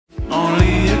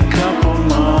Only a couple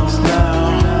months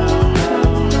now.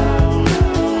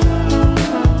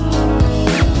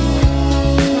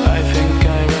 I think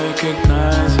I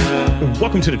recognize her.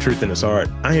 Welcome to The Truth in This Art.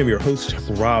 I am your host,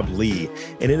 Rob Lee,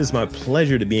 and it is my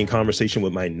pleasure to be in conversation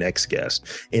with my next guest,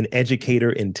 an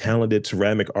educator and talented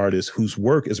ceramic artist whose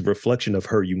work is a reflection of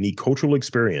her unique cultural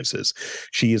experiences.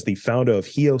 She is the founder of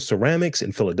HEOS Ceramics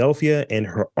in Philadelphia, and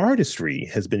her artistry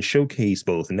has been showcased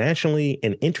both nationally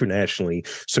and internationally,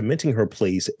 cementing her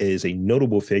place as a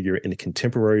notable figure in the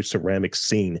contemporary ceramic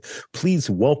scene. Please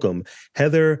welcome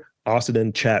Heather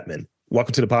Ossandon-Chapman.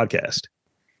 Welcome to the podcast.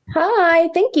 Hi,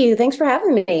 thank you. Thanks for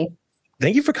having me.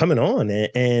 Thank you for coming on.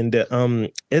 And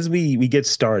as we get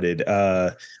started,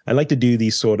 I like to do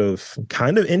these sort of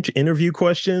kind of interview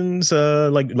questions,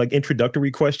 like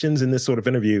introductory questions in this sort of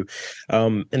interview.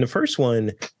 And the first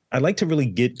one, I'd like to really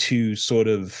get to sort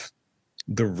of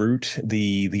the root,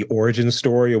 the origin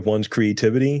story of one's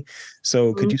creativity.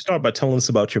 So could you start by telling us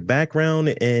about your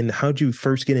background and how'd you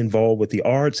first get involved with the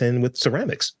arts and with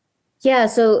ceramics? Yeah,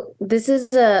 so this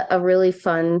is a really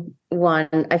fun one.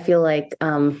 I feel like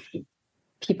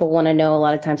people want to know a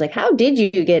lot of times, like, how did you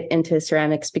get into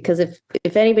ceramics? Because if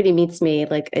anybody meets me,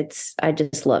 like, I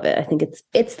just love it. I think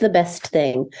it's the best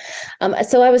thing.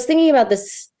 So I was thinking about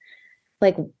this,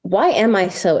 like, why am I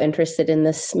so interested in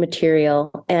this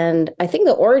material? And I think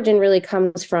the origin really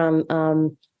comes from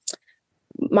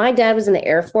my dad was in the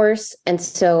Air Force, and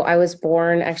so I was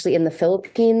born actually in the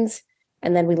Philippines.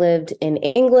 And then we lived in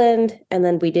England, and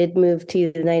then we did move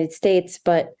to the United States.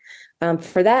 But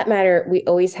for that matter, we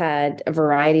always had a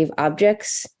variety of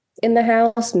objects in the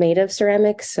house made of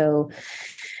ceramics. So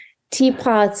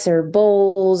teapots or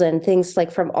bowls and things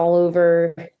like from all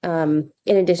over, in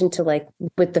addition to like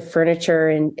with the furniture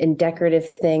and decorative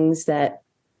things that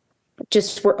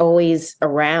just were always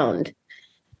around.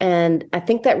 And I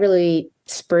think that really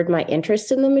spurred my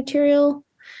interest in the material.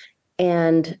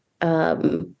 And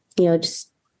just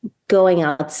going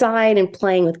outside and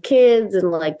playing with kids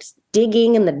and like just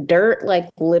digging in the dirt, like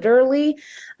literally.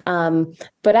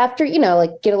 But after,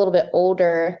 like get a little bit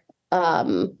older,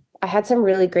 I had some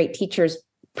really great teachers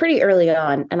pretty early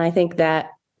on. And I think that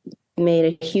made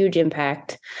a huge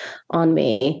impact on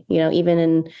me. Even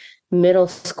in middle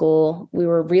school, we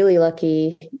were really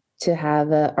lucky to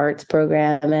have an arts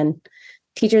program and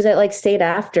teachers that like stayed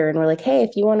after and were like, hey,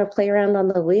 if you want to play around on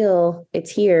the wheel,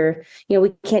 it's here.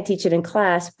 We can't teach it in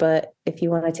class, but if you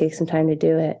want to take some time to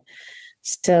do it.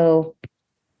 So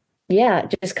yeah,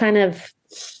 just kind of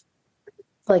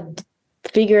like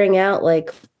figuring out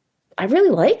like, I really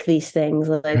like these things.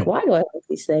 Like, why do I like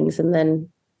these things? And then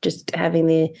just having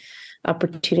the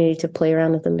opportunity to play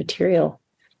around with the material.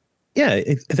 Yeah,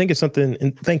 I think it's something,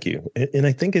 and thank you. And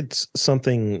I think it's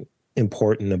something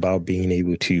important about being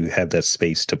able to have that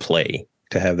space to play,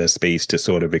 to have that space to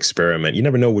sort of experiment. You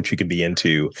never know what you can be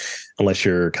into unless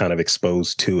you're kind of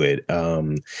exposed to it.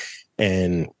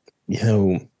 And,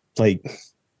 like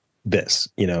this,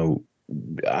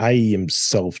 I am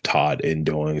self-taught in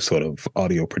doing sort of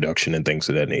audio production and things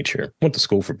of that nature. Went to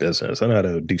school for business. I know how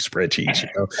to do spreadsheets,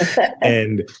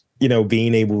 and,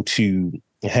 being able to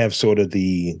have sort of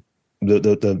the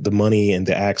money and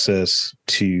the access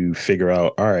to figure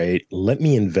out, all right, let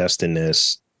me invest in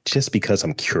this just because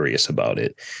I'm curious about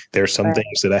it. There are some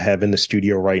things that I have in the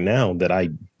studio right now that I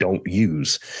don't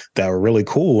use that are really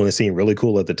cool and it seemed really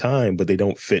cool at the time, but they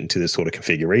don't fit into this sort of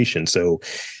configuration. So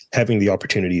having the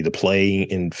opportunity to play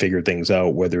and figure things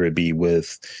out, whether it be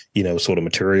with, sort of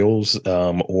materials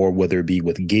or whether it be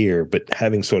with gear, but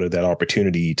having sort of that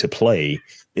opportunity to play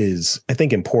is, I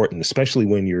think, important, especially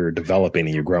when you're developing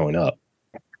and you're growing up.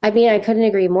 I mean, I couldn't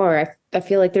agree more. I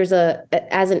feel like as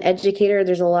an educator,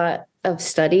 there's a lot of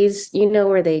studies,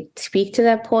 where they speak to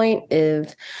that point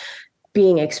of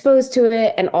being exposed to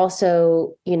it. And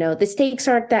also, the stakes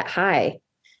aren't that high,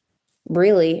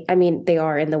 really. I mean, they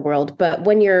are in the world, but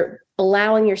when you're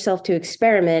allowing yourself to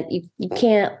experiment, you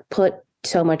can't put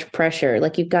so much pressure.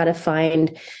 Like you've got to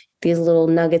find these little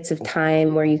nuggets of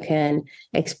time where you can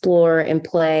explore and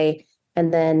play.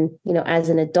 And then, as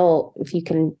an adult, if you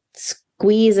can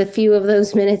squeeze a few of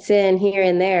those minutes in here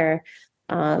and there,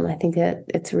 I think that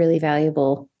it's really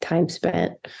valuable time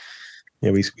spent.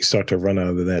 Yeah, we start to run out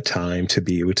of that time to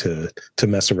be able to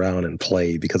mess around and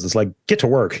play because it's like, get to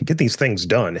work, get these things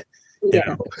done.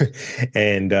 Yeah.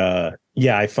 And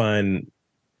I find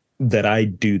that I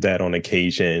do that on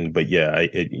occasion, but yeah,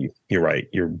 you're right.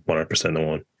 You're 100% the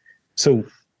one. So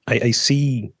I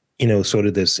see, sort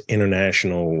of this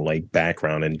international like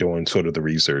background and doing sort of the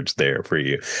research there for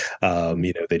you,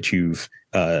 that you've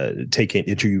taken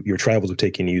your travels have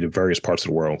taken you to various parts of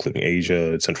the world, including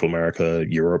Asia, Central America,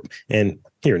 Europe, and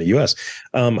here in the US.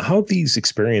 How have these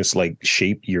experiences like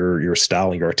shaped your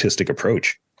style and your artistic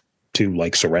approach to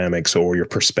like ceramics or your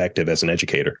perspective as an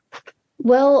educator?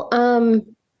 Well,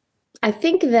 I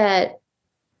think that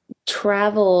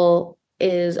travel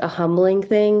is a humbling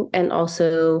thing. And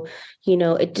also,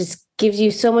 it just gives you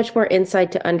so much more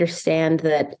insight to understand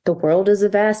that the world is a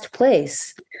vast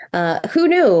place. Who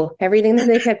knew everything that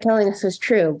they kept telling us was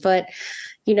true? But,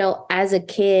 as a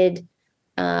kid,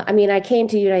 I came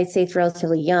to the United States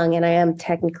relatively young, and I am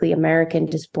technically American,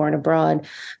 just born abroad.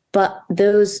 But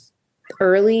those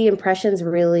early impressions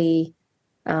really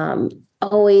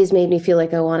always made me feel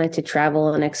like I wanted to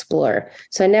travel and explore.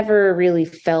 So I never really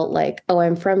felt like, oh,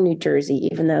 I'm from New Jersey,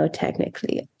 even though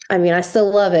technically, I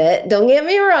still love it. Don't get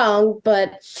me wrong,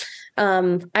 but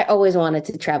I always wanted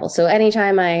to travel. So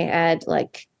anytime I had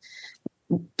like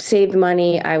saved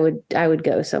money, I would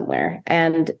go somewhere.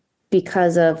 And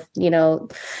because of,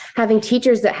 having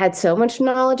teachers that had so much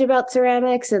knowledge about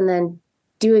ceramics, and then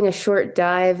doing a short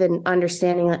dive and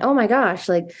understanding like, oh my gosh,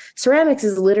 like ceramics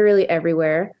is literally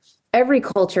everywhere. Every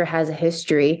culture has a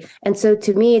history. And so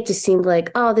to me, it just seemed like,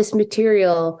 oh, this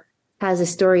material has a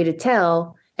story to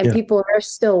tell, and people are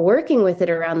still working with it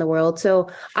around the world. So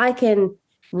I can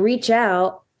reach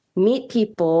out, meet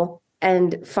people,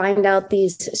 and find out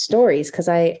these stories, because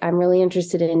I'm really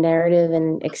interested in narrative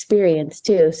and experience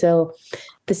too. So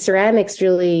the ceramics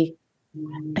really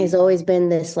has always been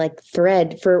this like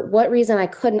thread. For what reason, I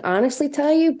couldn't honestly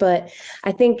tell you, but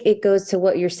I think it goes to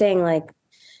what you're saying, like,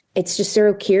 it's just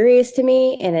so curious to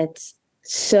me, and it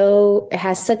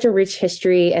has such a rich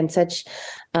history and such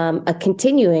a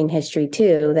continuing history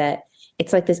too, that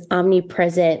it's like this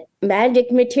omnipresent magic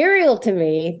material to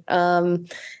me.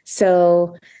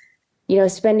 So,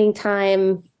 spending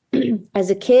time as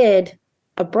a kid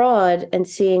abroad and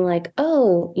seeing like,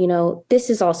 oh, this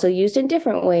is also used in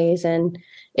different ways. And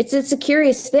it's a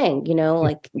curious thing,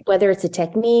 like whether it's a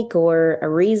technique or a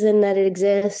reason that it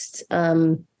exists.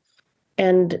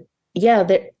 And yeah,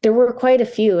 there were quite a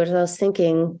few as I was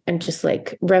thinking and just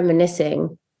like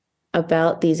reminiscing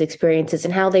about these experiences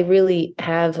and how they really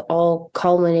have all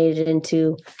culminated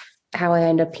into how I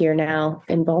end up here now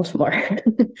in Baltimore.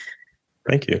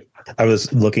 Thank you. I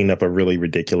was looking up a really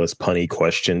ridiculous punny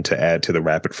question to add to the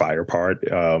rapid fire part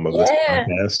of this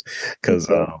podcast, because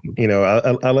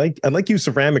I like you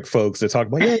ceramic folks to talk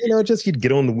about just you'd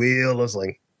get on the wheel. I was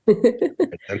like,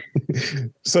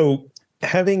 so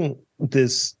having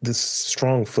this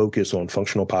strong focus on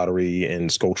functional pottery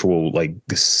and sculptural like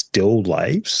distilled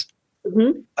lives,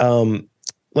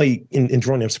 like in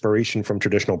drawing inspiration from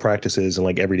traditional practices and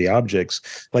like everyday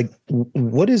objects, like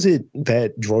what is it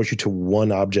that draws you to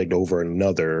one object over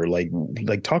another? Like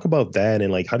talk about that,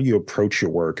 and like how do you approach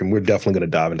your work? And we're definitely going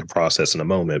to dive into process in a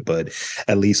moment, but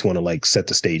at least want to like set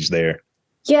the stage there.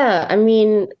 Yeah,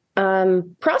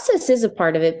 process is a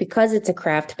part of it because it's a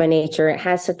craft by nature. It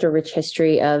has such a rich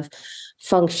history of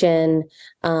function,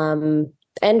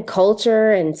 and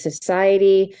culture and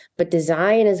society, but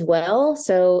design as well.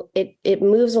 So it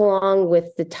moves along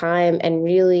with the time, and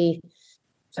really,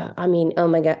 oh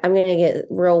my God, I'm going to get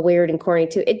real weird and corny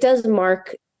too. It does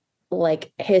mark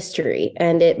like history,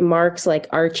 and it marks like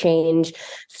our change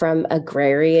from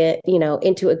agrarian,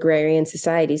 into agrarian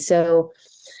society. So,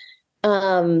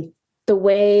 the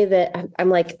way that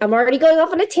I'm already going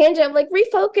off on a tangent. I'm like,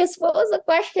 refocus. What was the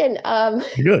question?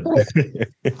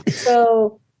 Good.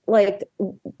 So like,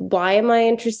 why am I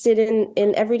interested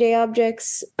in everyday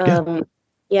objects?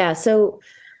 So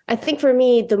I think for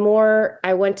me, the more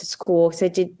I went to school, because I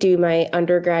did do my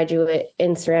undergraduate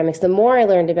in ceramics, the more I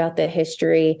learned about the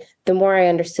history, the more I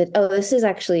understood, oh, this is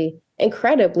actually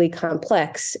incredibly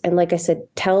complex. And like I said,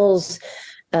 tells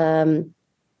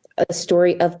a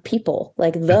story of people,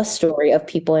 like the story of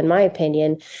people, in my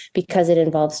opinion, because it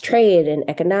involves trade and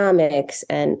economics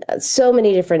and so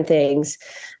many different things.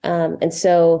 And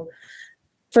so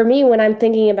for me, when I'm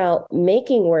thinking about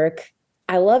making work,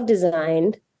 I love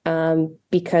design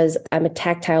because I'm a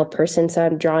tactile person. So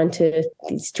I'm drawn to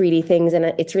these 3D things, and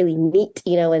it's really neat,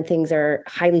 and things are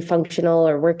highly functional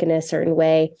or work in a certain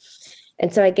way.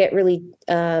 And so I get really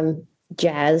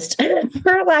jazzed,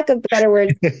 for lack of better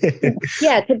words.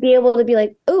 To be able to be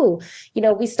like, oh,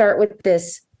 we start with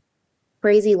this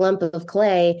crazy lump of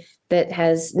clay that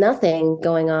has nothing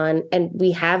going on, and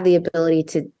we have the ability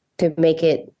to to make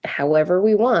it however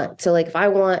we want. So like if I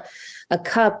want a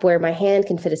cup where my hand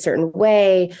can fit a certain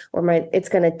way, or it's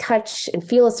going to touch and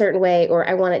feel a certain way, or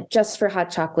I want it just for hot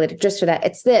chocolate, just for that.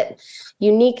 It's that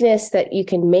uniqueness that you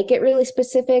can make it really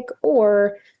specific,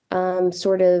 or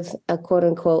sort of a quote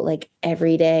unquote like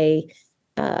everyday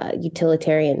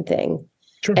utilitarian thing.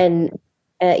 Sure. And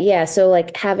so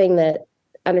like having the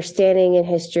understanding in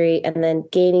history and then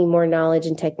gaining more knowledge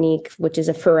and technique, which is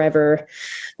a forever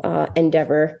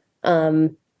endeavor.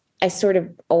 I sort of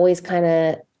always kind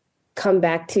of come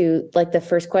back to like the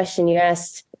first question you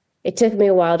asked. It took me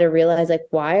a while to realize like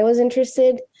why I was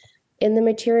interested in the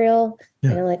material.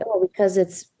 And I'm like, oh, because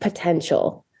it's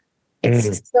potential.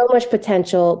 It's so much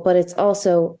potential, but it's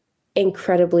also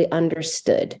incredibly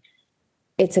understood.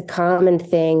 It's a common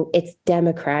thing. It's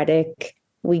democratic.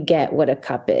 We get what a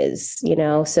cup is, you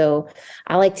know? So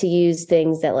I like to use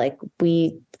things that like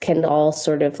we can all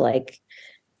sort of like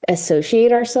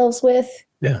associate ourselves with.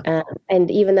 Yeah. And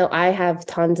even though I have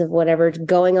tons of whatever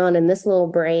going on in this little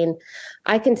brain,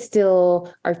 I can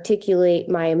still articulate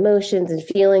my emotions and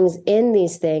feelings in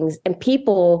these things, and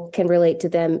people can relate to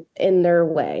them in their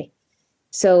way.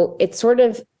 So it's sort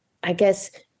of, I guess,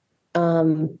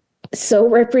 so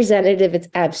representative, it's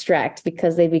abstract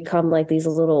because they become like these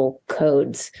little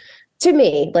codes to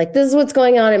me. Like, this is what's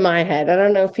going on in my head. I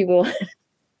don't know if people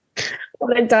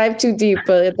want to dive too deep,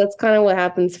 but that's kind of what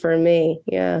happens for me.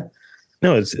 Yeah.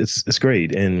 No, it's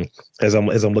great. And as I'm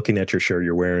looking at your shirt,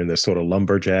 you're wearing this sort of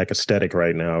lumberjack aesthetic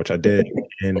right now, which I did,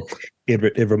 and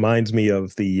it reminds me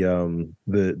of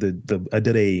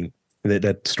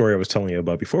that story I was telling you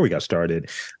about before we got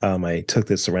started. I took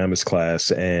this ceramics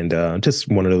class, and just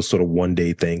one of those sort of one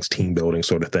day things, team building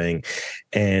sort of thing.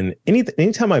 And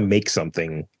anytime I make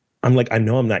something, I'm like, I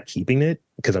know I'm not keeping it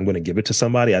because I'm going to give it to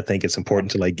somebody. I think it's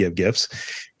important to like give gifts.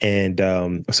 And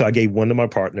so I gave one to my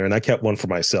partner and I kept one for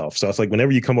myself. So I was like,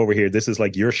 whenever you come over here, this is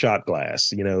like your shot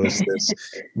glass, you know, it's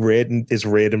red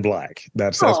and black.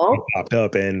 That's what popped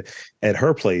up. And at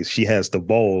her place, she has the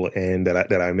bowl and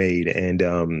that I made.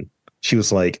 And she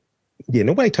was like, yeah,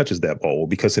 nobody touches that bowl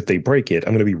because if they break it,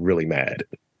 I'm going to be really mad.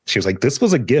 She was like, this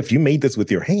was a gift. You made this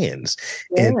with your hands.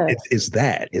 Yeah. And it's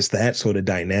that sort of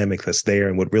dynamic that's there.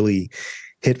 And what really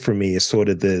hit for me is sort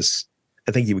of this,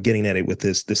 I think you were getting at it with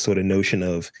this sort of notion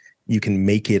of you can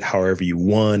make it however you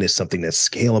want. It's something that's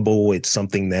scalable. It's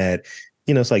something that,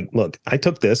 you know, it's like, look, I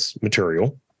took this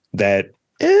material that,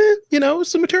 you know,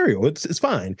 it's a material. It's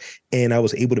fine. And I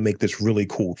was able to make this really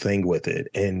cool thing with it.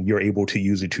 And you're able to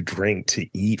use it to drink, to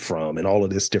eat from, and all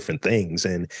of this different things.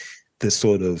 And this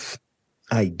sort of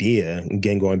idea,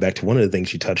 again, going back to one of the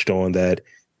things you touched on, that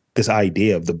this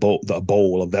idea of the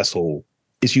bowl, a vessel,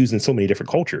 is used in so many different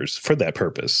cultures for that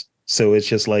purpose. So it's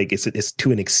just like, it's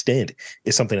to an extent,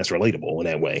 it's something that's relatable in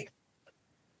that way.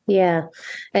 Yeah.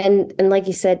 And like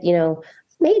you said, you know,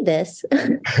 made this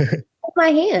with my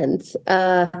hands.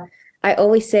 I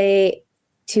always say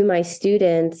to my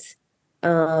students,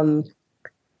 you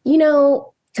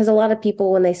know, because a lot of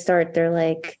people, when they start, they're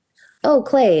like, oh,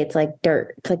 clay, it's like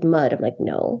dirt, it's like mud. I'm like,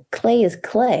 no, clay is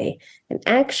clay. And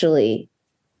actually,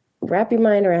 wrap your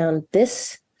mind around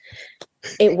this.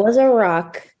 It was a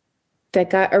rock that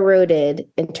got eroded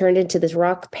and turned into this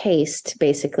rock paste,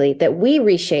 basically, that we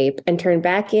reshape and turn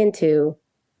back into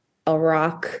a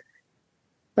rock.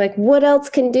 Like, what else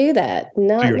can do that?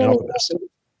 Not so you're an many. alchemist.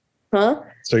 Huh?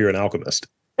 So you're an alchemist.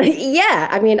 Yeah.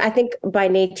 I mean, I think by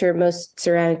nature, most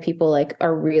ceramic people like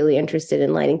are really interested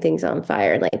in lighting things on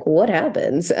fire. Like, what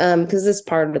happens? Because this is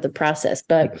part of the process.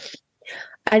 But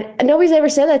nobody's ever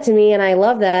said that to me, and I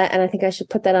love that. And I think I should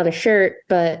put that on a shirt.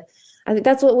 But I think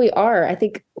that's what we are. I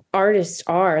think artists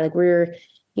are like, we're,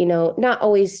 you know, not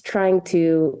always trying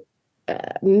to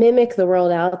mimic the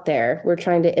world out there. We're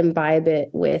trying to imbibe it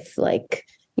with like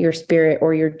your spirit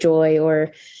or your joy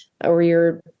or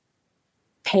your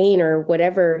pain or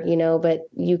whatever, you know, but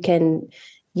you can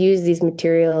use these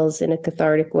materials in a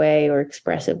cathartic way or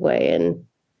expressive way. And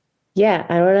yeah,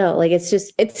 I don't know, like,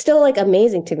 it's still like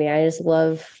amazing to me. I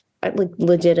like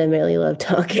legitimately love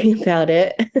talking about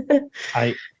it.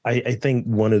 I think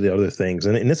one of the other things,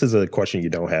 and this is a question you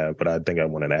don't have, but I think I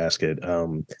wanted to ask it.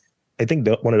 I think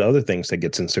one of the other things that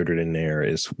gets inserted in there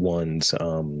is one's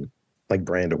like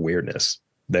brand awareness,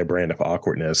 that brand of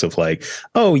awkwardness of like,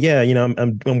 oh yeah, you know,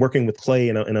 I'm working with clay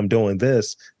and I'm doing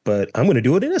this, but I'm going to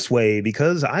do it in this way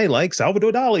because I like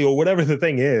Salvador Dali or whatever the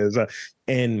thing is.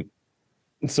 And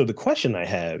so the question I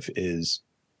have is,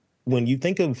 when you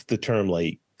think of the term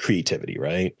like creativity,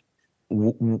 right?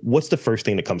 What's the first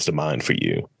thing that comes to mind for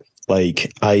you?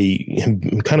 Like, I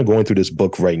am kind of going through this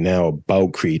book right now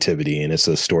about creativity, and it's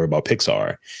a story about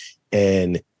Pixar.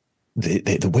 And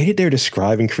the way that they're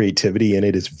describing creativity in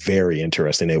it is very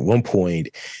interesting. At one point,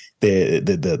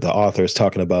 the author is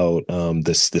talking about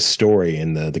this story,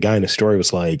 and the guy in the story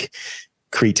was like,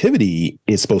 creativity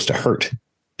is supposed to hurt.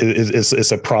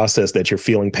 It's a process that you're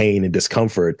feeling pain and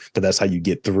discomfort, but that's how you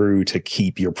get through to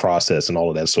keep your process and all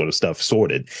of that sort of stuff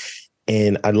sorted.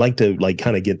 And I'd like to like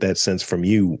kind of get that sense from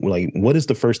you. Like, what is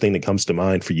the first thing that comes to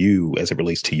mind for you as it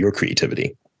relates to your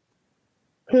creativity?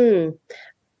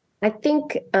 I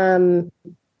think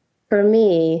for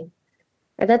me,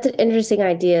 that's an interesting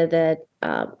idea that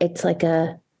it's like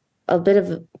a bit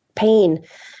of pain.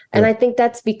 And Yeah. I think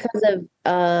that's because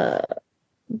of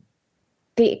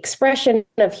the expression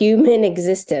of human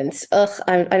existence. Ugh,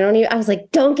 I don't even, I was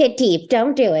like, don't get deep,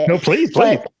 don't do it. No, please,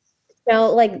 please.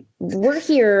 But like we're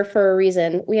here for a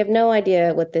reason. We have no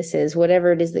idea what this is,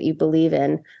 whatever it is that you believe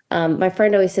in. My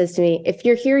friend always says to me, if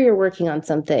you're here, you're working on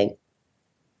something.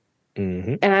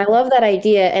 Mm-hmm. And I love that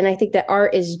idea. And I think that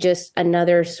art is just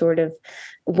another sort of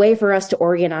way for us to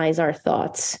organize our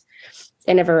thoughts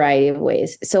in a variety of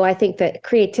ways. So I think that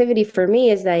creativity for me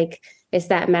is like, it's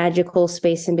that magical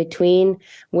space in between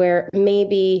where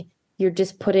maybe you're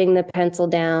just putting the pencil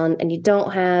down and you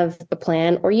don't have a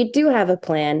plan, or you do have a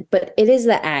plan, but it is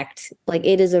the act, like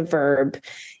it is a verb.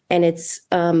 And it's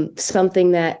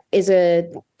something that is a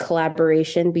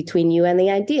collaboration between you and the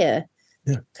idea.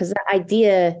 Yeah. Because the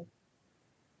idea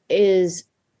is,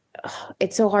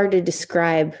 it's so hard to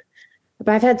describe. But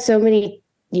I've had so many,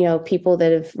 people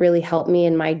that have really helped me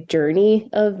in my journey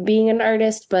of being an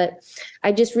artist. But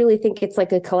I just really think it's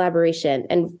like a collaboration.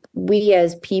 And we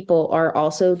as people are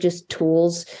also just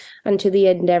tools unto the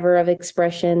endeavor of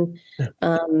expression.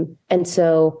 Yeah. And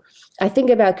so I think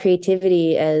about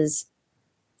creativity as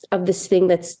of this thing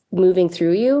that's moving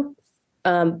through you,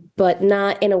 but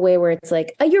not in a way where it's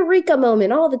like a eureka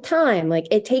moment all the time. Like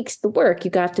it takes the work.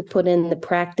 You got to put in the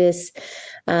practice,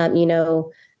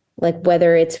 like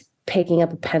whether it's picking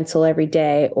up a pencil every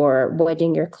day or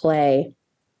wedging your clay.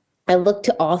 I look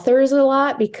to authors a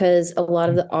lot because a lot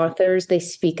of the authors, they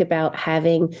speak about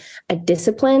having a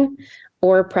discipline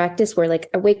or a practice where like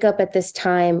I wake up at this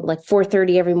time, like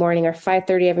 4:30 every morning or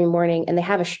 5:30 every morning, and they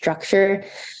have a structure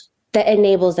that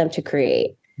enables them to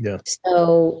create. Yeah.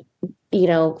 So,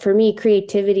 for me,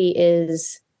 creativity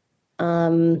is,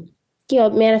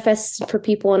 it manifests for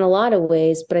people in a lot of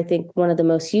ways, but I think one of the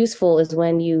most useful is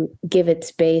when you give it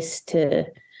space to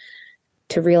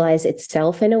realize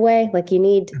itself in a way. Like you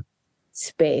need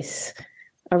space,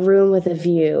 a room with a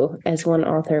view, as one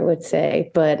author would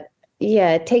say. But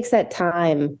yeah, it takes that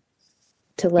time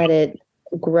to let it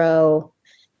grow.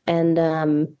 And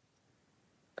a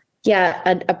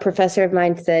professor of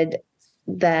mine said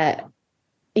that,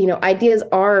 ideas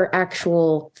are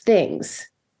actual things,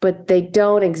 but they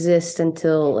don't exist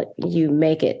until you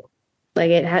make it. Like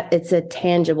it's a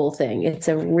tangible thing. It's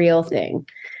a real thing.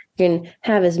 You can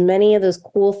have as many of those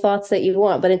cool thoughts that you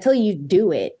want, but until you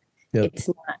do it, Yep. It's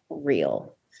not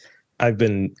real. I've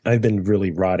been really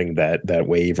riding that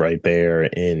wave right there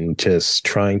and just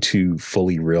trying to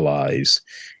fully realize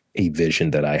a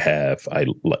vision that I have. I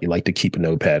like to keep a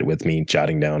notepad with me,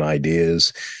 jotting down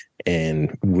ideas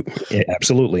and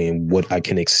absolutely, and what I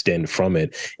can extend from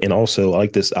it. And also I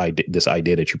like this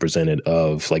idea that you presented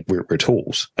of like, we're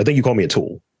tools. I think you call me a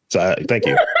tool. So thank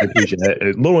you. I appreciate that.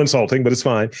 A little insulting, but it's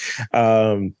fine.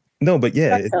 No, but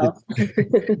yeah,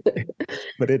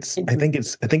 but I think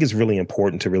it's really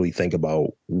important to really think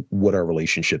about what our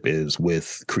relationship is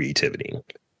with creativity.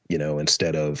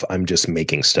 Instead of I'm just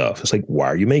making stuff. It's like, why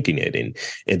are you making it? And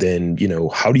then,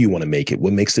 how do you want to make it?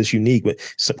 What makes this unique? But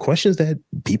some questions that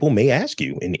people may ask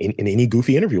you in any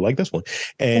goofy interview like this one.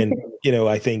 And,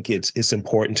 I think it's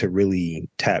important to really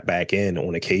tap back in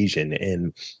on occasion.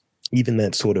 And even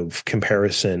that sort of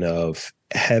comparison of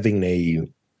having a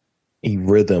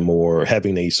rhythm or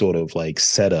having a sort of like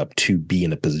setup to be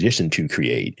in a position to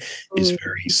create is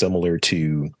very similar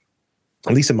to,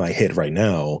 at least in my head right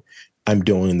now, I'm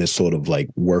doing this sort of like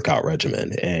workout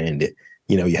regimen, and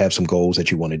you have some goals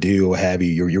that you want to do, or have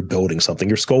you're building something,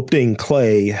 you're sculpting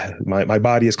clay. My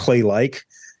body is clay-like.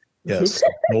 Yes,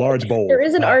 a large bowl. There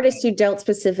is an artist who dealt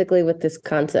specifically with this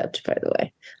concept, by the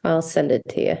way. I'll send it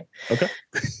to you.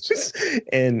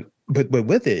 Okay. But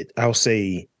with it, I'll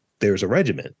say there's a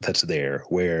regimen that's there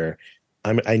where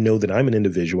I know that I'm an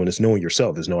individual, and it's knowing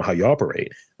yourself, it's knowing how you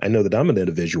operate. I know that I'm an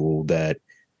individual that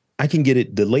I can get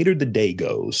it. The later the day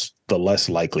goes, the less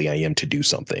likely I am to do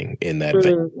something in that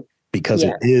vein, because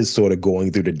it is sort of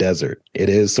going through the desert. It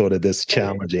is sort of this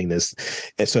challenging this.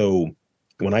 And so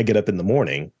when I get up in the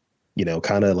morning,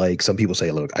 kind of like some people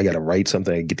say, look, I got to write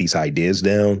something, I get these ideas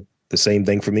down. The same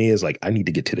thing for me is like, I need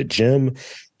to get to the gym.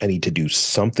 I need to do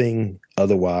something.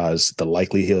 Otherwise, the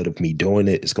likelihood of me doing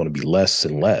it is going to be less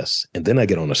and less. And then I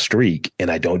get on a streak and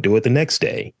I don't do it the next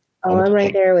day. Oh, I'm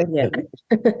right there with you.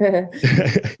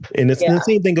 And it's Yeah. the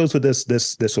same thing goes with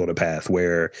this sort of path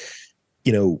where,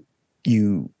 you know,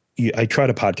 I try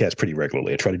to podcast pretty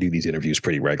regularly. I try to do these interviews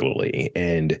pretty regularly,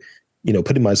 and, you know,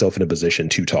 putting myself in a position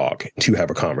to talk, to have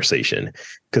a conversation.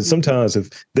 Because sometimes if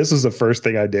this is the first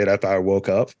thing I did after I woke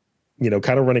up, you know,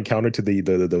 kind of running counter to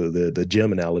the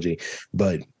gym analogy,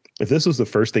 but if this was the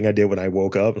first thing I did when I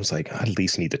woke up, I was like, I at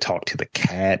least need to talk to the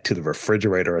cat, to the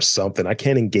refrigerator or something. I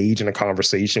can't engage in a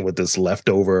conversation with this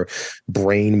leftover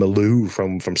brain maloo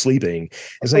from sleeping.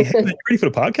 It's like, hey, man, you ready for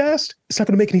the podcast? It's not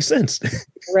going to make any sense.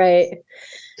 Right.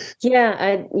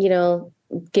 Yeah.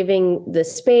 Giving the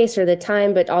space or the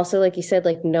time, but also, like you said,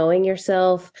 like knowing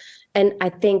yourself. And I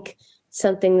think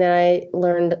something that I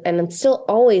learned, and I'm still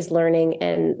always learning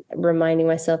and reminding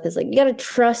myself, is like, you got to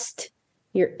trust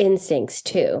your instincts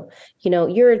too. You know,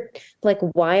 you're like,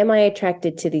 why am I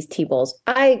attracted to these tea bowls?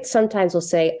 I sometimes will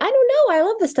say, I don't know. I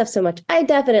love this stuff so much. I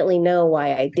definitely know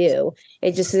why I do.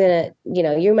 It's just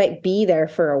you might be there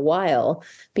for a while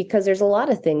because there's a lot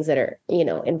of things that are,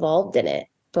 involved in it.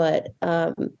 But,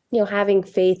 having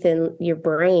faith in your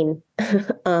brain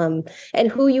and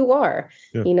who you are,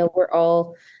 Yeah. we're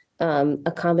all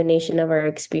a combination of our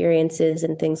experiences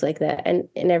and things like that. And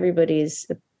everybody's,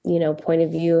 point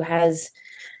of view has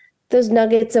those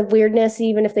nuggets of weirdness,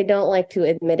 even if they don't like to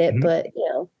admit it, but, it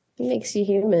makes you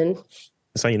human.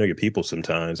 That's how you know your people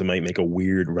sometimes. It might make a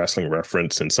weird wrestling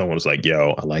reference and someone's like,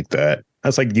 yo, I like that.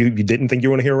 That's like, you didn't think you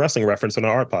want to hear a wrestling reference on an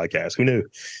art podcast. Who knew?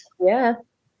 Yeah.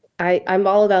 I'm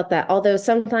all about that. Although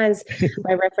sometimes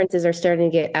my references are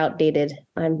starting to get outdated.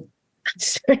 I'm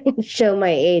starting to show my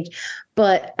age,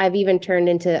 but I've even turned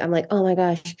into, I'm like, oh my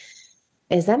gosh,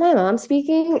 is that my mom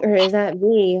speaking or is that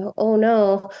me? Oh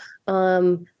no.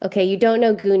 Okay, you don't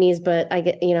know Goonies, but I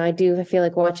feel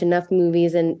like watch enough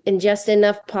movies and ingest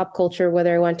enough pop culture,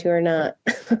 whether I want to or not.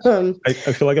 I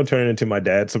feel like I'm turning into my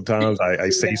dad sometimes. I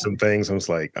say some things. I was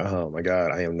like, oh my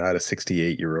God, I am not a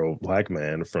 68-year-old Black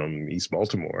man from East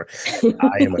Baltimore.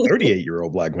 I am a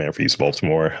 38-year-old Black man from East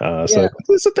Baltimore. So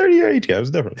it's a 30-year age gap. It's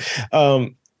different.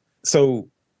 So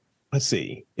let's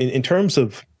see. In terms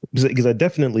of, because I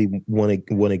definitely want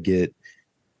to get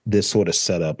this sort of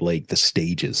set up, like the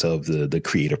stages of the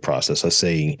creative process. Let's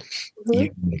say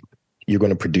you're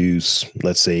going to produce,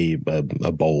 let's say,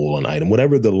 a bowl, an item,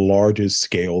 whatever the largest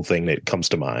scale thing that comes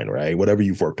to mind, right? Whatever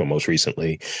you've worked on most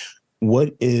recently.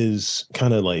 What is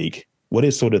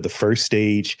sort of the first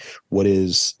stage? What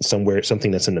is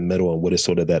something that's in the middle? And what is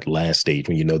sort of that last stage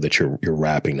when you know that you're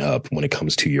wrapping up when it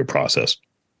comes to your process?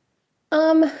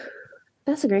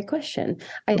 That's a great question.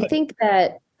 I think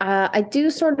that I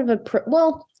do sort of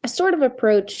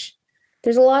approach,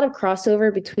 there's a lot of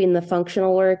crossover between the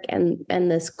functional work and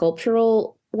the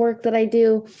sculptural work that I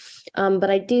do. But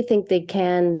I do think they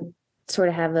can sort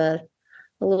of have a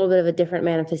little bit of a different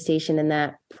manifestation in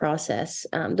that process.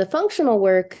 The functional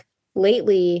work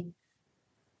lately,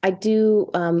 I do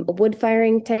a wood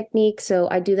firing technique. So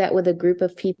I do that with a group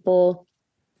of people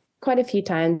quite a few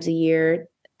times a year.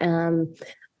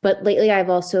 But lately I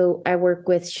work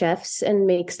with chefs and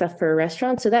make stuff for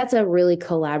restaurants. So that's a really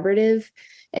collaborative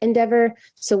endeavor.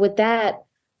 So with that,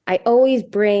 I always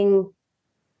bring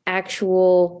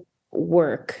actual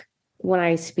work when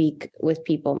I speak with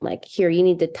people. I'm like, here, you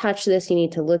need to touch this. You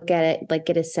need to look at it, like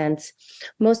get a sense.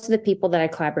 Most of the people that I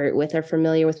collaborate with are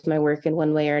familiar with my work in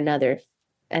one way or another,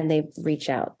 and they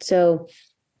reach out. So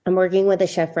I'm working with a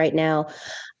chef right now.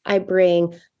 I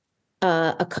bring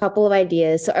a couple of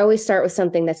ideas. So I always start with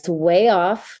something that's way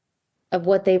off of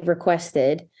what they've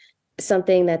requested,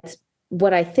 something that's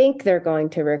what I think they're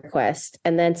going to request,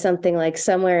 and then something like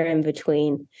somewhere in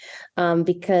between,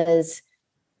 because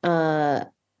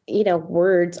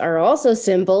words are also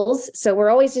symbols. So we're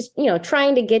always just,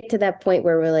 trying to get to that point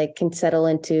where we're like, can settle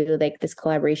into like this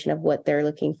collaboration of what they're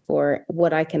looking for,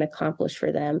 what I can accomplish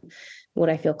for them, what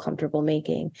I feel comfortable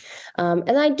making. And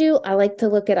I like to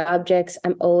look at objects.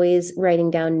 I'm always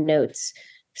writing down notes.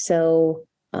 So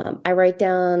I write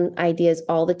down ideas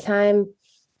all the time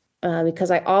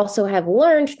because I also have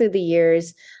learned through the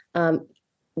years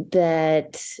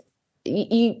that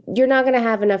you're not going to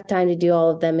have enough time to do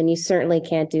all of them, and you certainly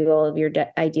can't do all of your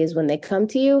ideas when they come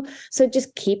to you. So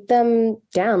just keep them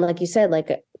down, like you said,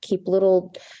 like keep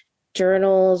little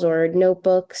journals or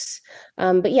notebooks.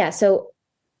 But yeah, so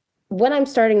when I'm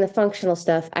starting the functional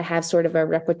stuff, I have sort of a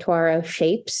repertoire of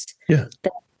shapes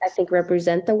that I think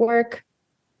represent the work.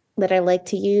 that I like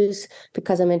to use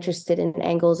because I'm interested in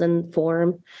angles and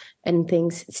form and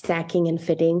things stacking and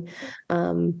fitting,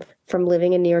 from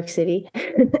living in New York City.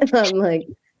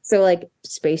 So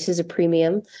space is a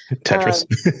premium. Tetris.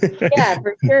 Yeah,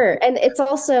 for sure. And it's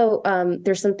also,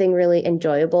 there's something really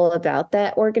enjoyable about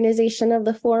that organization of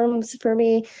the forms for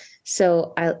me.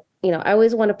 So I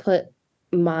always want to put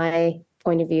my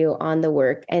point of view on the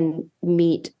work and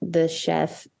meet the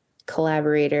chef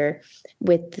collaborator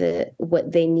with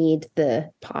what they need the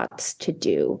pots to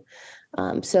do.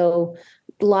 So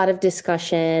a lot of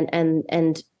discussion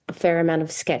and a fair amount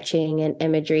of sketching and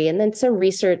imagery, and then some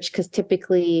research, because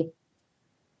typically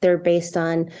they're based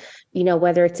on,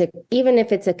 whether even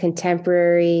if it's a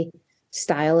contemporary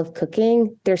style of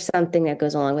cooking, there's something that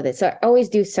goes along with it. So I always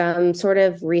do some sort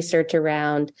of research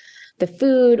around the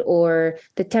food or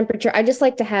the temperature. I just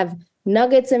like to have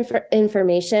nuggets of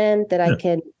information that I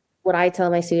can, what I tell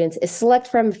my students is select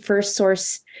from first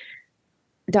source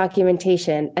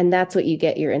documentation, and that's what you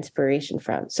get your inspiration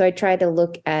from. So I try to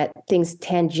look at things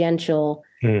tangential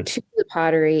to the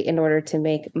pottery in order to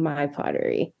make my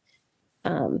pottery.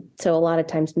 So a lot of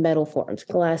times metal forms,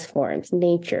 glass forms,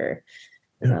 nature.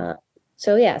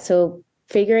 So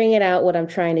figuring it out what I'm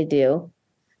trying to do,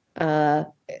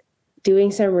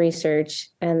 doing some research,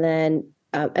 and then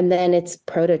it's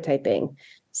prototyping.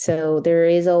 So there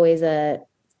is always a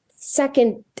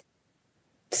second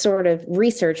sort of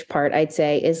research part, I'd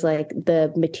say, is like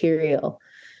the material.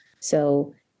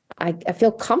 So I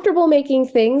feel comfortable making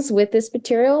things with this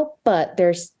material, but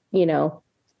there's,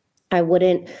 I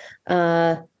wouldn't,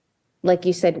 like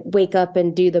you said, wake up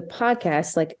and do the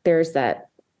podcast. Like there's that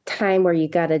time where you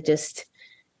got to just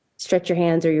stretch your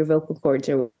hands or your vocal cords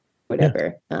or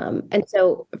whatever. And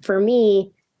so for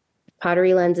me,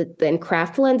 pottery and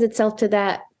craft lends itself to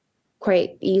that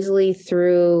quite easily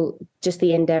through just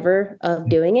the endeavor of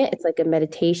doing it. It's like a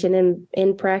meditation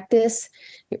in practice.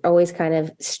 You're always kind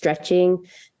of stretching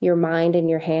your mind and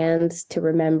your hands to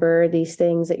remember these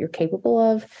things that you're capable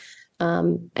of.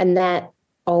 And that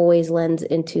always lends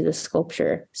into the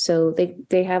sculpture. So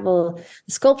they have the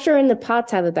sculpture and the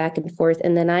pots have a back and forth,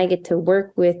 and then I get to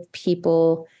work with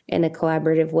people in a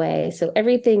collaborative way. So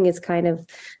everything is kind of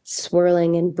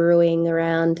swirling and brewing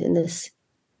around in this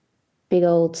big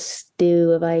old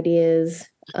stew of ideas.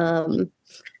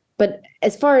 But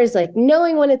as far as like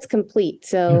knowing when it's complete,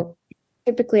 so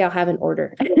typically I'll have an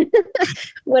order.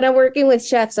 When I'm working with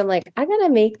chefs, I'm like, I gotta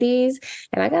make these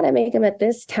and I gotta make them at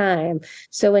this time.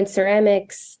 So in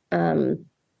ceramics, I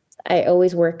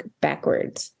always work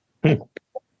backwards. Like,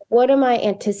 what am I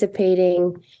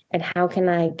anticipating and how can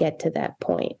I get to that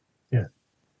point? I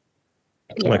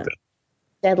like that.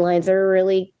 Deadlines are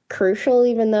really crucial,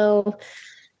 even though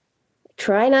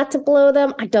try not to blow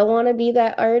them. I don't want to be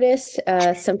that artist.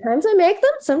 Sometimes I make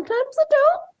them, sometimes I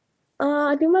don't.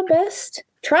 I do my best.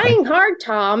 Trying hard,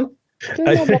 Tom.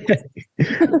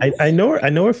 I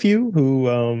know a few who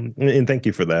and thank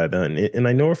you for that. And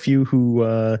I know a few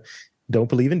who don't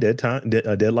believe in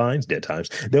deadlines. They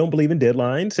don't believe in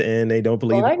deadlines, and they don't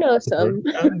believe. Well, I know some.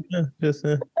 Just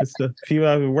a few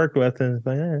I've worked with,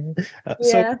 and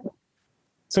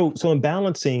So in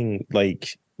balancing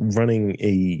like running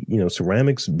a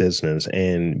ceramics business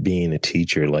and being a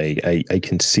teacher, like I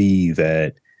can see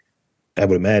that. I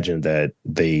would imagine that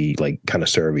they like kind of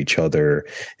serve each other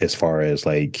as far as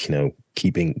like,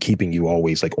 keeping you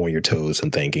always like on your toes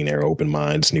and thinking they're open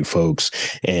minds, new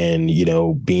folks, and,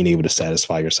 being able to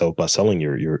satisfy yourself by selling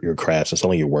your crafts and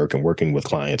selling your work and working with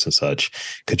clients and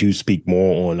such. Could you speak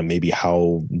more on maybe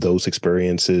how those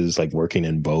experiences, like working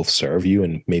in both, serve you,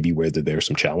 and maybe whether there's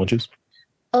some challenges?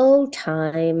 Oh,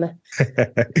 time.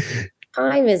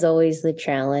 Time is always the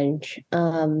challenge.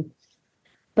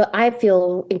 But I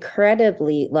feel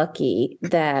incredibly lucky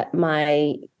that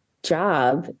my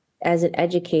job as an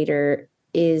educator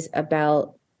is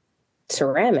about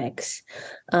ceramics.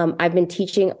 I've been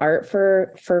teaching art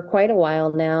for quite a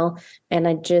while now, and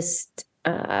I just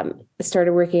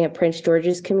started working at Prince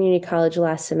George's Community College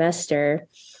last semester.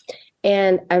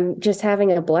 And I'm just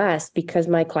having a blast because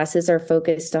my classes are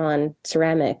focused on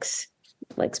ceramics,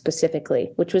 like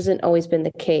specifically, which wasn't always been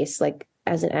the case. Like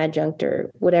as an adjunct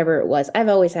or whatever it was, I've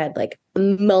always had like a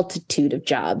multitude of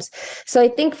jobs. So I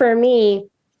think for me,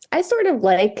 I sort of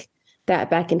like that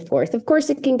back and forth. Of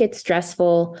course, it can get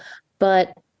stressful,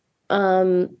 but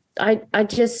I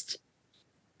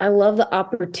love the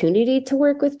opportunity to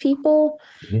work with people.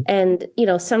 Mm-hmm. And,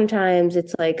 sometimes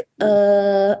it's like,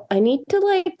 I need to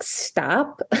like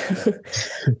stop.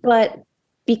 But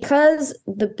because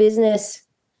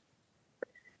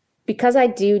I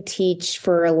do teach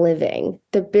for a living,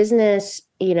 the business,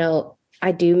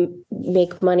 I do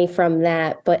make money from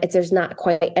that, but there's not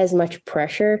quite as much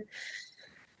pressure.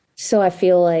 So I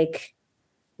feel like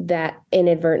that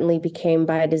inadvertently became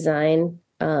by design.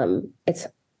 It's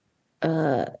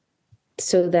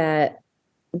so that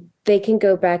they can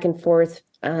go back and forth,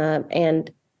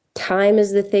 and time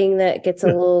is the thing that gets a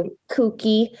little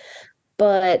kooky,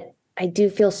 but I do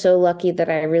feel so lucky that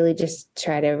I really just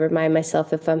try to remind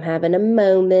myself if I'm having a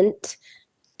moment,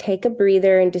 take a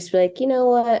breather and just be like, you know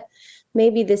what?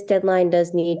 Maybe this deadline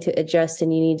does need to adjust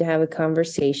and you need to have a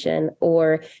conversation,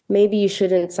 or maybe you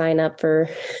shouldn't sign up for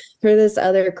this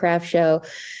other craft show.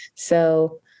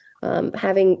 So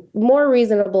having more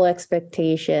reasonable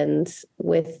expectations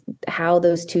with how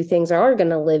those two things are going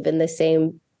to live in the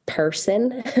same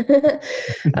person.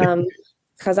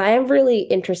 Because I am really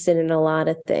interested in a lot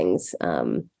of things,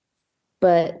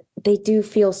 but they do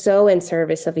feel so in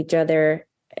service of each other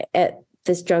at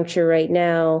this juncture right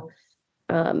now.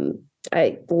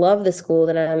 I love the school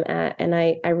that I'm at, and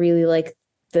I really like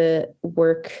the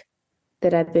work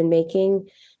that I've been making,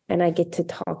 and I get to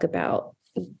talk about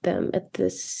them at the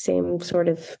same sort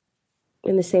of,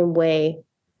 in the same way,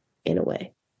 in a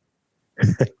way.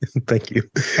 Thank you.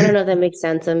 I don't know if that makes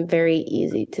sense. I'm very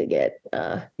easy to get.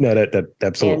 No, that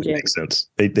absolutely tangent. makes sense.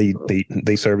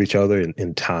 They serve each other,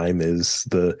 and time is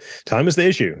the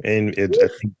issue. And I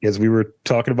think, as we were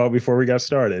talking about before we got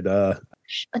started,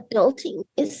 Adulting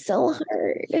is so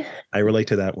hard. I relate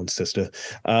to that one, sister.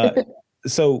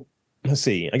 So let's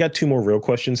see. I got two more real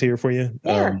questions here for you.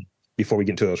 Yeah. Before we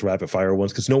get into those rapid fire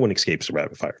ones, because no one escapes the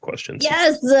rapid fire questions.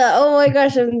 Yes. Oh my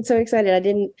gosh, I'm so excited. I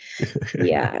didn't.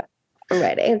 Yeah, I'm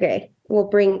ready. Okay, we'll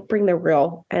bring the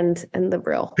real and the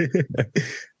real.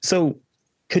 So,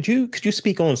 could you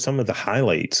speak on some of the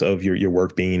highlights of your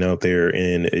work being out there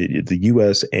in the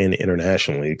U.S. and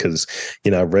internationally? Because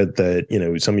I've read that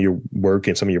some of your work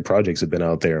and some of your projects have been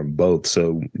out there in both.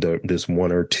 So there's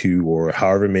one or two or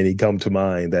however many come to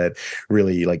mind that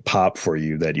really like pop for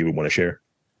you that you would want to share.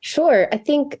 Sure. I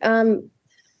think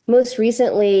most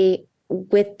recently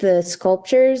with the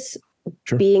sculptures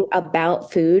being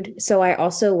about food. So I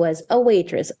also was a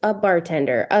waitress, a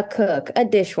bartender, a cook, a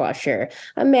dishwasher,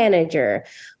 a manager.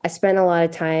 I spent a lot of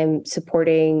time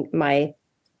supporting my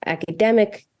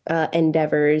academic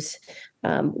endeavors,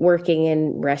 working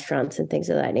in restaurants and things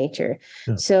of that nature.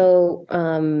 Yeah. So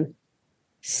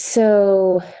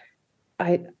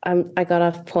I got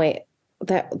off point.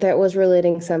 That was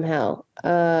relating somehow.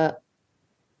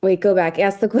 Wait, go back.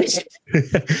 Ask the question.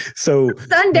 So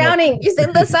sundowning. You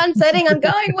said the sun setting. I'm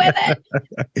going with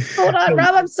it. Hold on,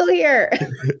 Rob. I'm still here.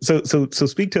 So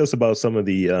speak to us about some of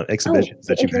the exhibitions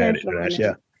that you've had.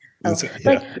 Yeah. Oh.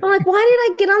 I'm like, why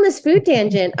did I get on this food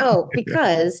tangent? Oh,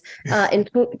 because in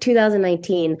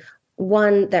 2019,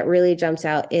 one that really jumps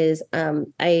out is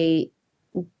I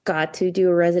got to do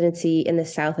a residency in the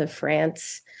south of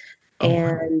France.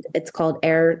 And it's called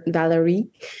Air Valerie.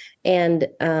 And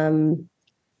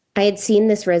I had seen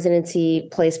this residency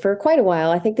place for quite a while.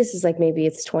 I think this is like maybe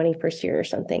its 21st year or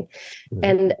something.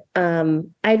 Mm-hmm.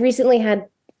 And I'd recently had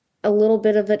a little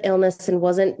bit of an illness and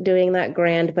wasn't doing that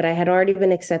grand, but I had already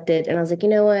been accepted. And I was like, you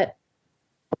know what?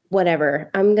 Whatever,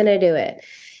 I'm going to do it.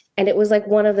 And it was like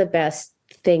one of the best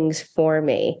things for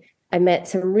me. I met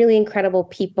some really incredible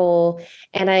people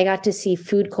and I got to see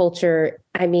food culture.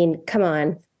 I mean, come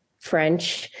on.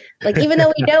 French, like even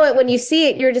though we know it, when you see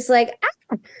it, you're just like,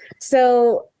 ah.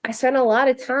 So I spent a lot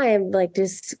of time like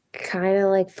just kind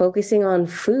of like focusing on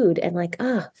food and like,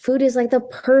 food is like the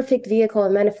perfect vehicle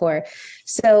and metaphor.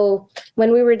 So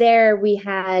when we were there, we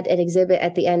had an exhibit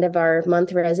at the end of our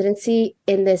month residency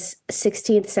in this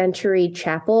 16th century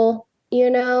chapel,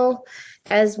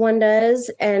 as one does.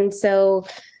 And so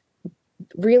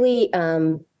really,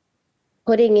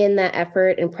 putting in that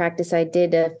effort and practice, I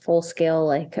did a full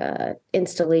scale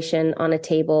installation on a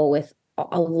table with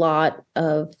a lot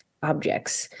of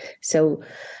objects. So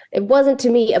it wasn't to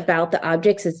me about the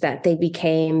objects, it's that they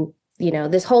became,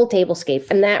 this whole tablescape.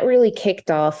 And that really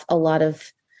kicked off a lot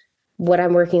of what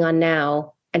I'm working on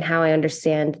now and how I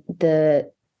understand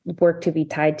the work to be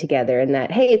tied together, and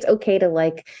that, hey, it's okay to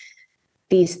like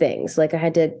these things. Like I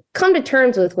had to come to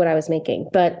terms with what I was making.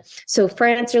 But so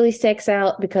France really sticks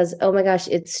out because, oh my gosh,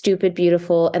 it's stupid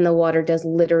beautiful. And the water does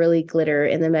literally glitter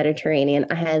in the Mediterranean.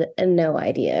 I had no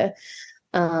idea.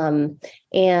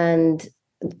 And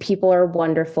people are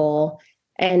wonderful.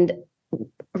 And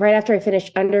right after I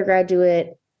finished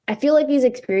undergraduate, I feel like these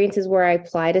experiences where I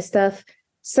apply to stuff,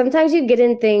 sometimes you get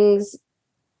in things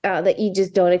that you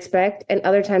just don't expect. And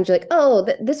other times you're like, oh,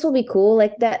 this will be cool.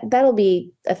 Like that'll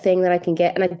be a thing that I can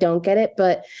get. And I don't get it.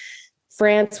 But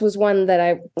France was one that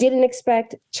I didn't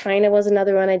expect. China was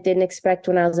another one I didn't expect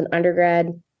when I was an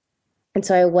undergrad. And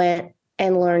so I went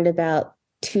and learned about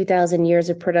 2,000 years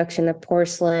of production of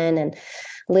porcelain and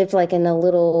lived like in a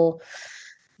little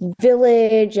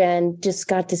village and just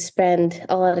got to spend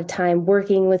a lot of time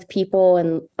working with people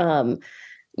and,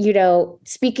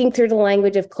 speaking through the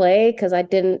language of clay because I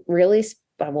didn't really,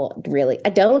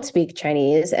 I don't speak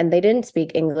Chinese and they didn't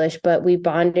speak English, but we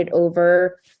bonded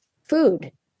over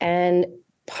food and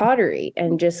pottery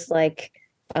and just like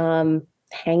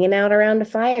hanging out around a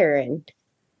fire and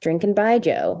drinking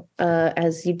baijiu,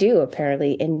 as you do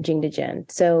apparently in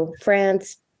Jingdezhen. So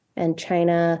France and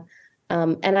China,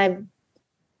 and I've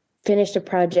finished a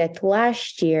project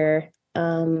last year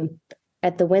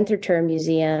at the Winterthur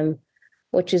Museum,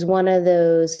 which is one of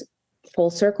those full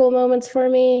circle moments for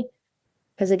me.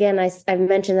 Because again, I've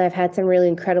mentioned I've had some really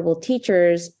incredible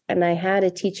teachers, and I had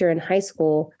a teacher in high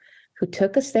school who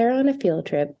took us there on a field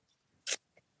trip,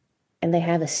 and they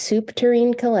have a soup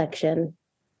tureen collection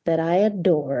that I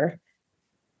adore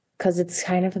because it's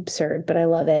kind of absurd, but I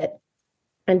love it.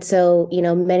 And so,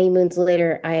 many moons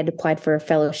later, I had applied for a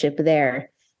fellowship there.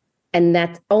 And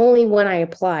that's only when I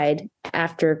applied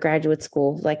after graduate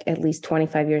school, like at least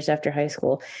 25 years after high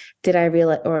school, did I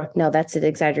realize, or no, that's an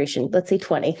exaggeration. Let's say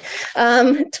 20.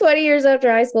 20 years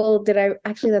after high school,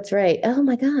 actually, that's right. Oh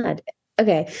my God.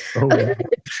 Okay. Oh, Hold on.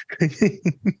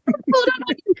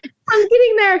 I'm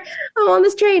getting there. I'm on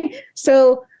this train.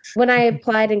 So when I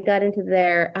applied and got into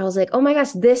there, I was like, oh my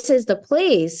gosh, this is the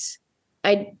place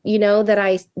that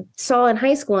I saw in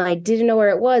high school and I didn't know where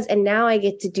it was. And now I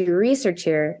get to do research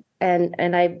here.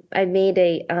 And I made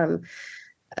a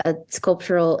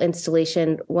sculptural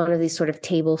installation, one of these sort of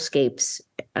tablescapes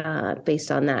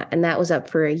based on that. And that was up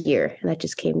for a year. And that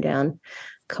just came down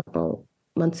a couple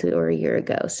months or a year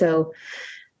ago. So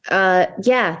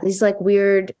these like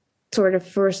weird sort of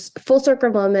first full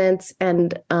circle moments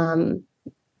and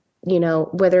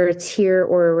whether it's here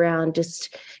or around,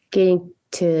 just getting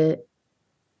to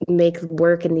make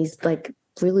work in these like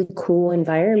really cool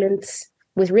environments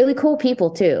with really cool people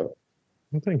too.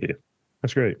 well, thank you.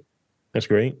 That's great. That's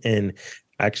great. And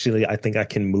actually, I think I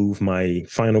can move my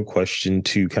final question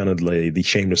to kind of like the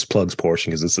shameless plugs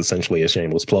portion because it's essentially a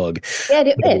shameless plug. Yeah,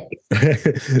 do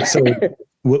it. So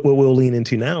what we'll lean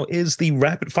into now is the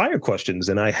rapid fire questions,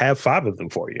 and I have 5 of them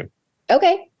for you.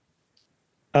 Okay.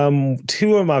 2 of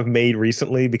them I've made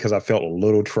recently because I felt a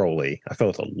little trolly. With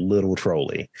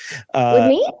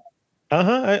me?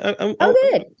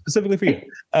 Good. Specifically for you.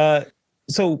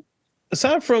 So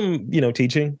aside from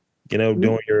teaching,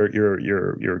 doing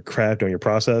your craft, doing your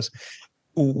process,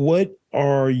 what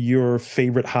are your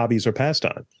favorite hobbies or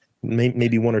pastime?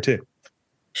 Maybe 1 or 2.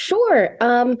 Sure.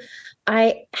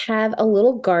 I have a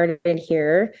little garden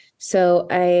here, so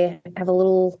I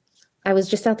was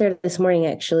just out there this morning,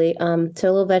 actually. So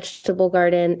a little vegetable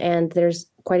garden, and there's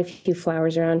quite a few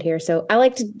flowers around here. So I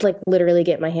like to literally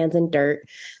get my hands in dirt.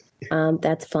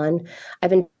 That's fun. I've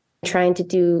been trying to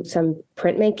do some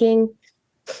printmaking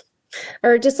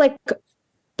or just like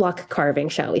block carving,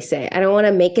 shall we say. I don't want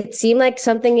to make it seem like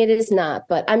something it is not,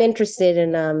 but I'm interested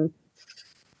in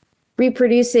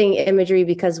reproducing imagery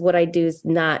because what I do is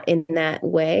not in that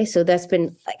way. So that's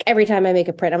been like every time I make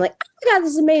a print, I'm like, oh my God,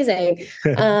 this is amazing.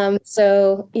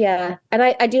 So yeah. And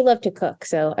I do love to cook.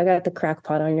 So I got the crock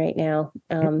pot on right now.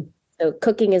 So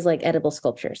cooking is like edible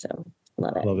sculpture. So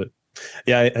love it. Love it.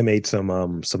 Yeah, I made some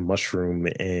mushroom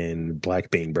and black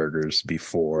bean burgers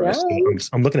before. Nice.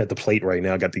 I'm looking at the plate right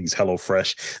now. I got these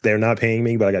HelloFresh. They're not paying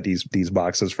me, but I got these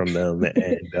boxes from them,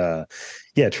 and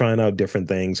trying out different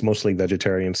things, mostly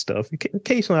vegetarian stuff.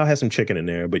 Occasionally, I'll have some chicken in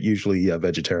there, but usually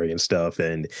vegetarian stuff.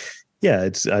 And yeah,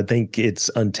 I think it's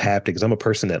untapped because I'm a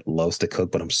person that loves to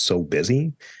cook, but I'm so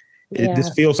busy. This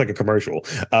feels like a commercial,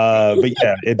 but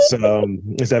yeah, it's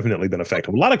definitely been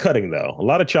effective. A lot of cutting though, a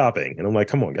lot of chopping, and I'm like,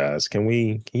 come on, guys, can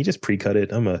you just pre-cut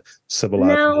it? I'm a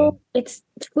civilized. No,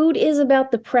 food is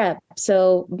about the prep.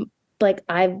 So like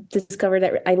I've discovered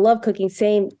that I love cooking.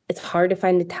 Same, it's hard to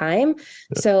find the time,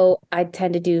 so I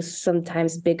tend to do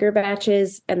sometimes bigger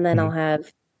batches, and then I'll have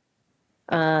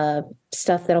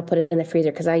stuff that I'll put in the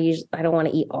freezer because I don't want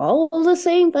to eat all of the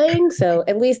same thing. So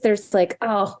at least there's like,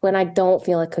 when I don't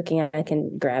feel like cooking, I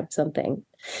can grab something.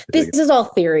 This is all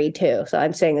theory too. So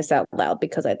I'm saying this out loud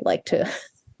because I'd like to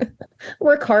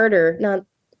work harder, not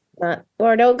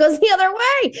or no, it goes the other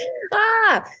way.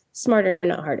 Smarter,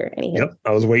 not harder. Anyhow. Yep.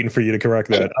 I was waiting for you to correct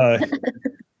that.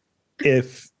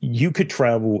 If you could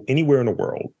travel anywhere in the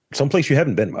world, someplace you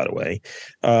haven't been, by the way,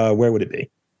 where would it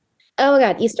be? Oh my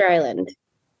God, Easter Island.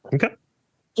 Okay.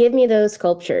 Give me those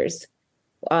sculptures.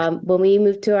 when we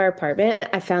moved to our apartment,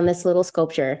 I found this little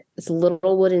sculpture, this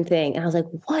little wooden thing. And I was like,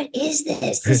 what is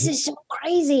this? This is so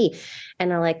crazy.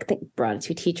 And I think brought it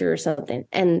to a teacher or something.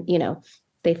 And,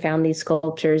 they found these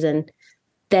sculptures and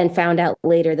then found out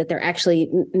later that they're actually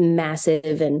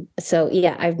massive. And so,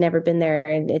 yeah, I've never been there,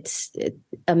 and it's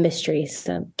a mystery.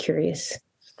 So I'm curious.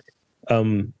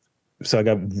 So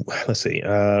let's see.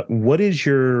 What is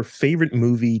your favorite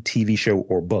movie, TV show,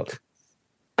 or book?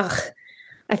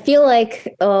 I feel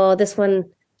like, this one,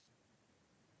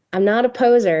 I'm not a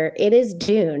poser. It is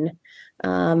Dune.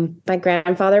 My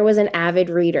grandfather was an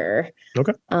avid reader.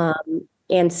 Okay.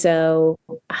 And so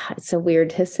it's so weird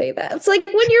to say that. It's like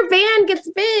when your band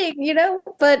gets big,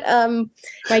 but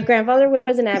my grandfather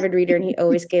was an avid reader, and he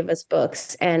always gave us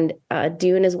books. And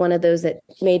Dune is one of those that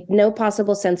made no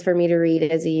possible sense for me to read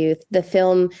as a youth. The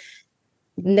film,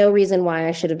 no reason why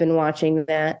I should have been watching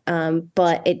that.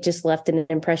 But it just left an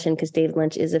impression because David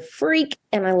Lynch is a freak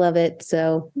and I love it.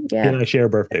 So, yeah. And I share a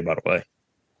birthday, by the way.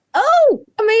 Oh,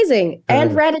 amazing.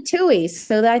 And Ratatouille.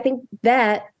 So I think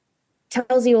that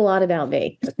tells you a lot about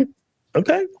me.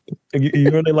 Okay.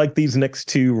 You really like these next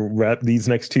two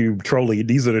trolley.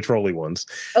 These are the trolley ones.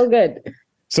 Oh, good.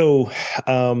 So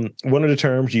one of the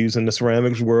terms used in the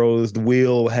ceramics world is the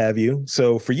wheel have you.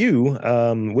 So for you,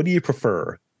 what do you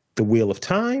prefer? The wheel of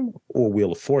time or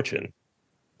wheel of fortune?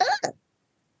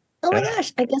 Oh my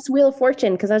gosh. I guess Wheel of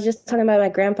Fortune, because I was just talking about my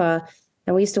grandpa,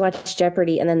 and we used to watch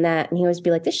Jeopardy and then that, and he always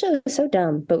be like, this show is so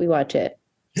dumb, but we watch it.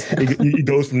 It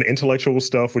goes from the intellectual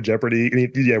stuff with Jeopardy,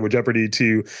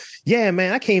 to, yeah,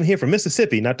 man, I came here from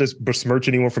Mississippi, not to besmirch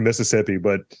anyone from Mississippi,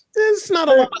 but it's not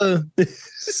a lot of.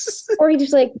 Or he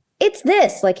just it's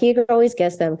this. He could always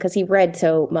guess them because he read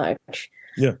so much.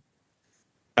 Yeah,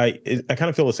 I kind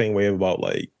of feel the same way about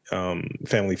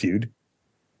Family Feud.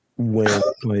 When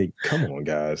come on,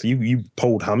 guys, you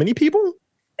polled how many people?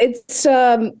 It's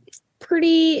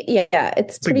pretty. Yeah,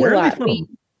 it's pretty a lot.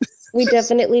 We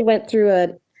definitely went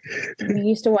through we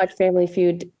used to watch Family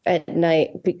Feud at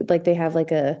night. They have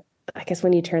I guess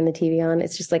when you turn the TV on,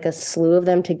 it's just a slew of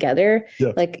them together,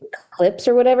 clips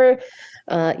or whatever.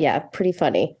 Yeah, pretty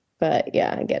funny, but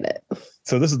yeah, I get it.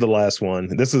 So this is the last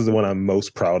one. This is the one I'm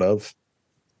most proud of,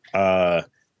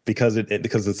 because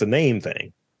it's a name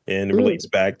thing, and it relates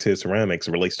back to ceramics.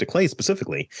 It relates to clay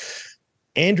specifically.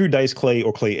 Andrew Dice Clay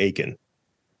or Clay Aiken?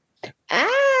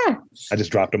 I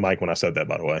just dropped a mic when I said that,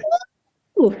 by the way.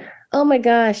 Ooh. Oh my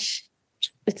gosh.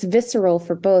 It's visceral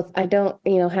for both. I don't,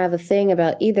 have a thing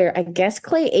about either. I guess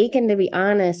Clay Aiken, to be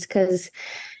honest, because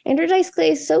Andrew Dice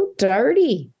Clay is so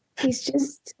dirty. I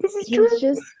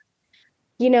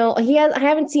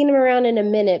haven't seen him around in a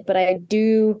minute, but I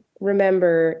do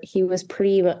remember he was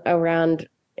pretty around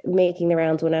making the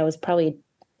rounds when I was probably,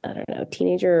 I don't know,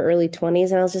 teenager or early 20s.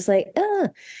 And I was just like,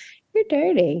 you're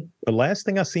dirty. The last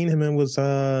thing I seen him in was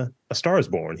A Star Is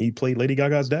Born. He played Lady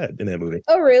Gaga's dad in that movie.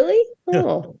 Oh, really? Yeah.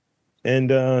 Oh. And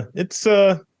it's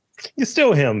you're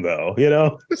still him though, Yeah.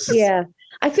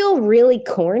 I feel really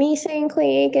corny saying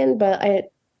Clay Aiken, but I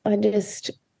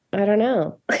don't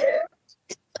know.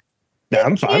 Yeah,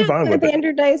 I'm fine with it.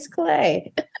 Andrew Dice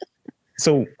Clay.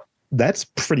 So that's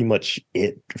pretty much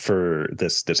it for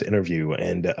this interview,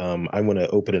 and I want to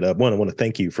open it up. One, I want to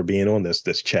thank you for being on this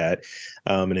chat,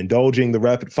 and indulging the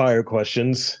rapid fire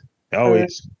questions.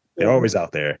 They're always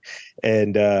out there,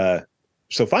 and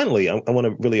so finally, I want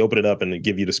to really open it up and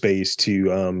give you the space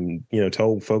to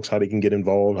tell folks how they can get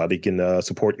involved, how they can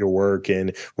support your work,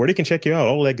 and where they can check you out,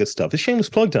 all that good stuff. It's shameless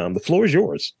plug time. The floor is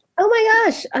yours. Oh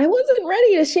my gosh, I wasn't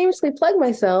ready to shamelessly plug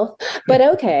myself, but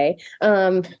okay.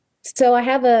 So I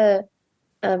have a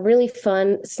really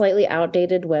fun, slightly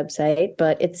outdated website,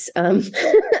 but it's as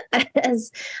I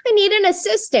need an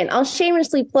assistant. I'll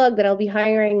shamelessly plug that I'll be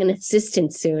hiring an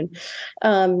assistant soon.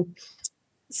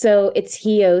 So it's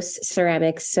HEOS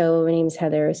Ceramics. So my name is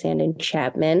Heather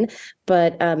Ossandon-Chapman.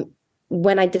 But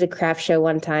when I did a craft show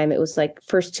one time, it was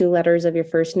first two letters of your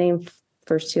first name,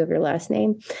 first two of your last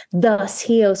name. Thus,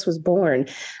 HEOS was born,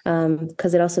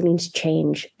 because it also means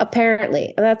change.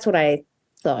 Apparently, that's what I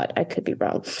thought. I could be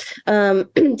wrong. So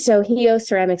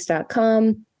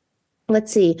HEOSceramics.com.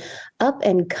 Let's see. Up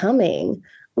and coming.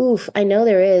 Oof, I know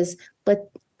there is, but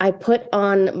I put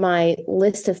on my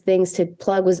list of things to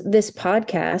plug was this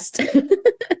podcast.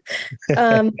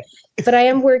 But I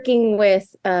am working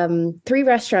with 3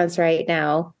 restaurants right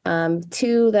now,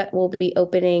 2 that will be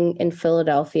opening in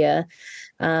Philadelphia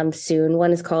soon.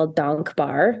 One is called Donk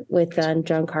Bar with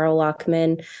John Carl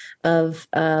Lockman of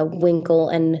Winkle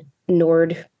and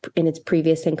Nord in its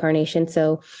previous incarnation.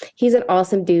 So he's an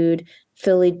awesome dude,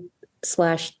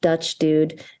 Philly/Dutch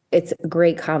dude. It's a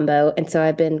great combo. And so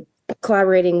I've been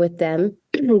collaborating with them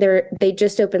they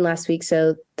just opened last week,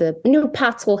 so the new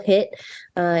pots will hit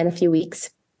in a few weeks.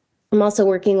 I'm also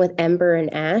working with Ember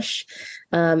and Ash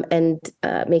and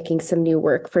making some new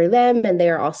work for them. And they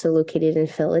are also located in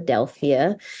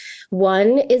Philadelphia.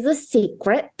 One is a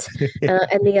secret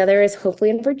and the other is hopefully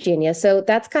in Virginia. So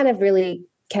that's kind of really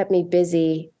kept me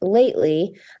busy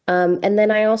lately. And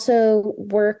then I also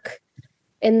work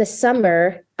in the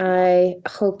summer. I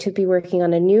hope to be working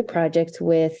on a new project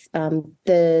with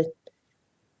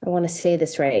I want to say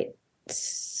this right.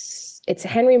 It's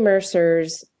Henry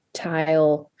Mercer's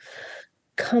tile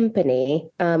company,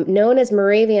 known as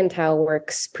Moravian Tile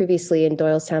Works, previously in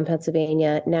Doylestown,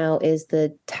 Pennsylvania, now is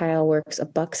the Tile Works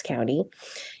of Bucks County.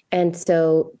 And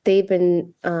so they've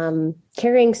been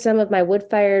carrying some of my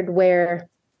wood-fired ware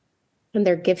in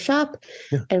their gift shop.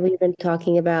 Yeah. And we've been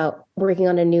talking about working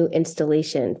on a new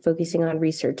installation, focusing on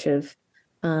research of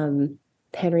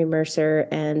Henry Mercer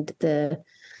and the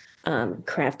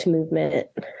craft movement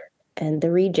and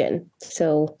the region.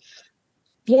 So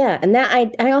yeah, and that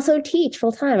I also teach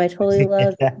full time. I totally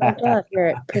love my job here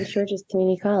at Prince George's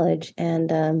Community College,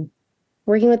 and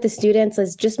working with the students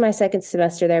is just my second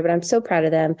semester there, but I'm so proud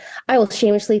of them. I will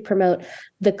shamelessly promote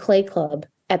the Clay Club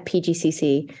at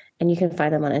PGCC, and you can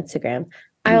find them on Instagram.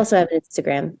 I also have an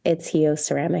Instagram. It's HEOS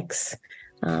Ceramics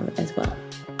as well.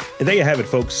 And there you have it,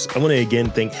 folks. I want to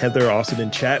again thank Heather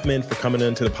Ossandon-Chapman for coming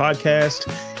into the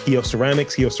podcast. HEOS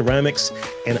Ceramics.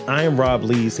 And I am Rob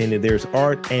Lee, saying that there's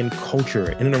art and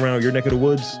culture in and around your neck of the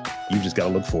woods. You just got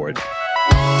to look for it.